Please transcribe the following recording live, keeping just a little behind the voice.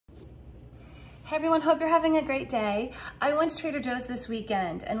Hey everyone, hope you're having a great day. I went to Trader Joe's this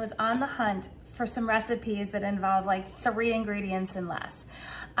weekend and was on the hunt for some recipes that involve like 3 ingredients and less.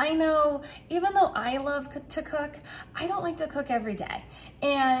 I know, even though I love to cook, I don't like to cook every day.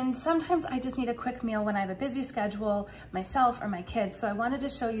 And sometimes I just need a quick meal when I have a busy schedule, myself or my kids. So I wanted to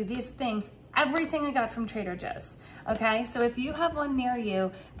show you these things, everything I got from Trader Joe's, okay? So if you have one near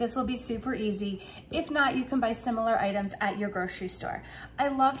you, this will be super easy. If not, you can buy similar items at your grocery store. I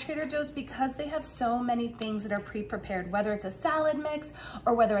love Trader Joe's because they have so many things that are pre-prepared, whether it's a salad mix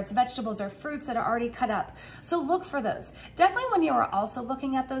or whether it's vegetables or fruits that are already cut up. So look for those. Definitely when you are also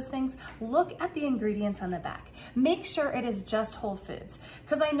looking at those things, look at the ingredients on the back. Make sure it is just whole foods.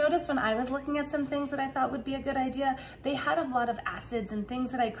 Because I noticed when I was looking at some things that I thought would be a good idea, they had a lot of acids and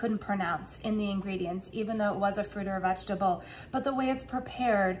things that I couldn't pronounce in the ingredients, even though it was a fruit or a vegetable. But the way it's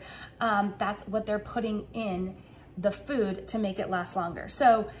prepared, that's what they're putting in the food to make it last longer.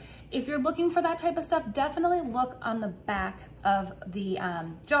 So if you're looking for that type of stuff, definitely look on the back of the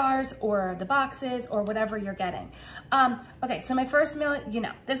jars or the boxes or whatever you're getting. Okay, so my first meal,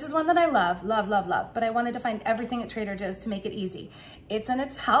 this is one that I love, but I wanted to find everything at Trader Joe's to make it easy. It's an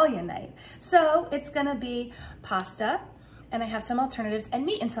Italian night. So it's gonna be pasta, and I have some alternatives and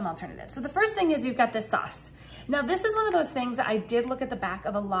meat and some alternatives. So the first thing is you've got this sauce. Now this is one of those things that I did look at the back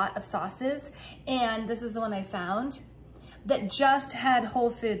of a lot of sauces, and this is the one I found that just had whole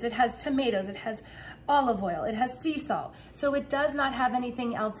foods. It has tomatoes, it has olive oil, it has sea salt. So it does not have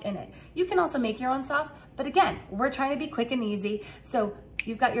anything else in it. You can also make your own sauce, but again, we're trying to be quick and easy. So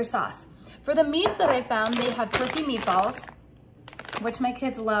you've got your sauce. For the meats that I found, they have turkey meatballs, which my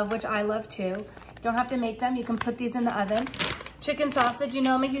kids love, which I love too. Don't have to make them, you can put these in the oven. Chicken sausage,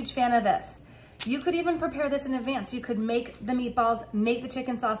 I'm a huge fan of this. You could even prepare this in advance. You could make the meatballs, make the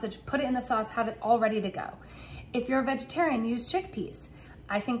chicken sausage, put it in the sauce, have it all ready to go. If you're a vegetarian, use chickpeas.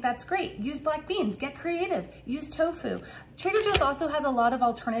 I think that's great. Use black beans, get creative, use tofu. Trader Joe's also has a lot of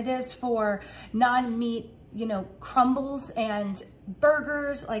alternatives for non-meat, crumbles and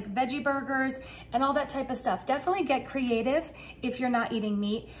burgers, like veggie burgers and all that type of stuff. Definitely get creative if you're not eating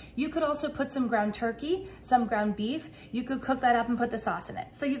meat. You could also put some ground turkey, some ground beef. You could cook that up and put the sauce in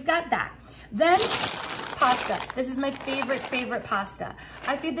it. So you've got that. Then pasta. This is my favorite pasta.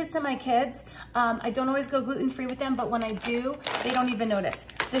 I feed this to my kids. I don't always go gluten-free with them, but when I do, they don't even notice.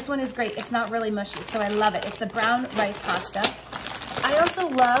 This one is great. It's not really mushy, so I love it. It's the brown rice pasta. I also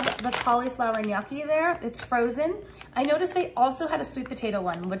love the cauliflower gnocchi there. It's frozen. I noticed they also had a sweet potato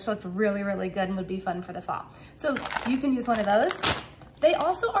one, which looked really good and would be fun for the fall. So you can use one of those. They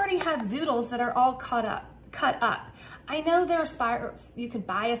also already have zoodles that are all cut up. I know there are spirals, you could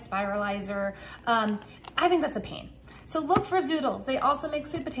buy a spiralizer. I think that's a pain. So look for zoodles. They also make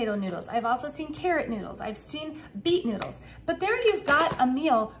sweet potato noodles. I've also seen carrot noodles. I've seen beet noodles. But there you've got a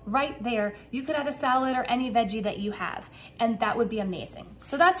meal right there. You could add a salad or any veggie that you have, and that would be amazing.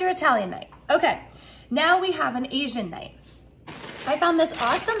 So that's your Italian night. Okay, now we have an Asian night. I found this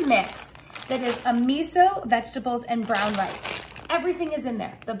awesome mix that is a miso, vegetables, and brown rice. Everything is in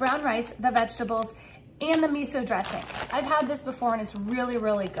there. The brown rice, the vegetables, and the miso dressing. I've had this before and it's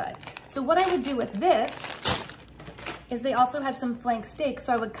really good. So what I would do with this is they also had some flank steak.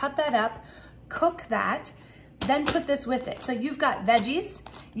 So I would cut that up, cook that, then put this with it. So you've got veggies,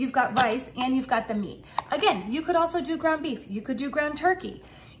 you've got rice, and you've got the meat. Again, you could also do ground beef. You could do ground turkey.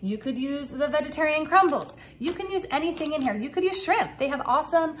 You could use the vegetarian crumbles. You can use anything in here. You could use shrimp. They have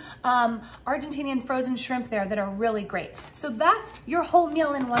awesome Argentinian frozen shrimp there that are really great. So that's your whole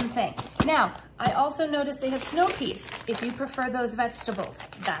meal in one thing. Now, I also noticed they have snow peas. If you prefer those vegetables,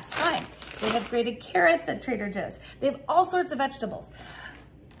 that's fine. They have grated carrots at Trader Joe's. They have all sorts of vegetables.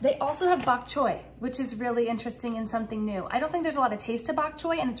 They also have bok choy, which is really interesting and something new. I don't think there's a lot of taste to bok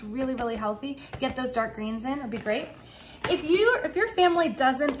choy, and it's really healthy. Get those dark greens in, it'd be great. If your family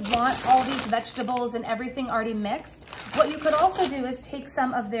doesn't want all these vegetables and everything already mixed, what you could also do is take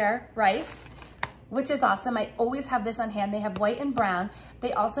some of their rice, which is awesome. I always have this on hand. They have white and brown.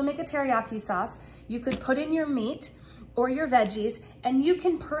 They also make a teriyaki sauce. You could put in your meat or your veggies, and you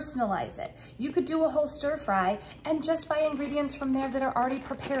can personalize it. You could do a whole stir fry and just buy ingredients from there that are already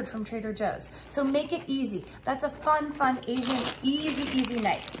prepared from Trader Joe's. So make it easy. That's a fun Asian, easy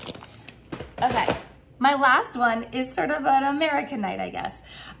night. Okay. My last one is sort of an American night, I guess.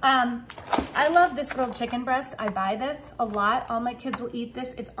 I love this grilled chicken breast. I buy this a lot. All my kids will eat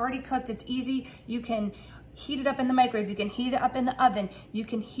this. It's already cooked. It's easy. You can heat it up in the microwave. You can heat it up in the oven. You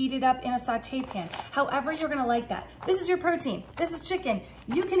can heat it up in a saute pan. However you're gonna like that. This is your protein. This is chicken.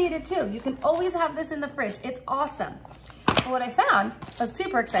 You can eat it too. You can always have this in the fridge. It's awesome. But what I found, I was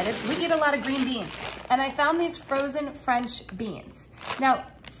super excited. We eat a lot of green beans. And I found these frozen French beans. Now,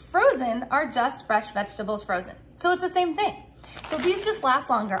 Frozen are just fresh vegetables frozen. So it's the same thing. So these just last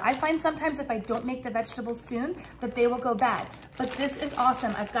longer. I find sometimes if I don't make the vegetables soon, that they will go bad. But this is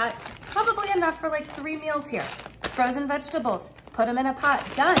awesome. I've got probably enough for like 3 meals here. Frozen vegetables, put them in a pot,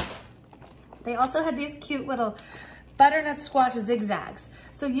 done. They also had these cute little butternut squash zigzags.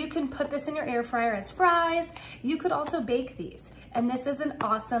 So you can put this in your air fryer as fries. You could also bake these. And this is an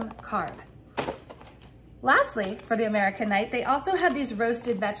awesome carb. Lastly, for the American night, they also have these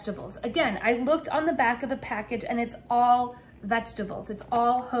roasted vegetables. Again, I looked on the back of the package and it's all vegetables. It's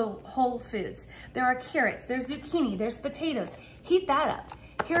all whole foods. There are carrots, there's zucchini, there's potatoes. Heat that up.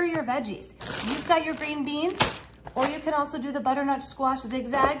 Here are your veggies. You've got your green beans, or you can also do the butternut squash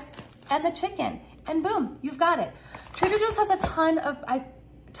zigzags and the chicken, and boom, you've got it. Trader Joe's has a ton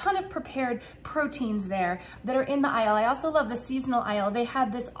of prepared proteins there that are in the aisle. I also love the seasonal aisle. They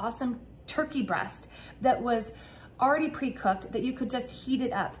had this awesome turkey breast that was already pre-cooked that you could just heat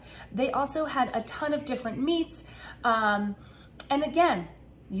it up. They also had a ton of different meats. And again,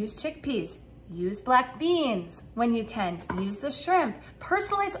 use chickpeas, use black beans when you can, use the shrimp.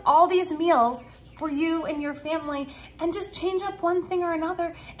 Personalize all these meals for you and your family and just change up one thing or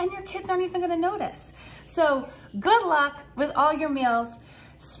another and your kids aren't even gonna notice. So good luck with all your meals.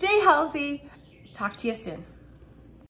 Stay healthy. Talk to you soon.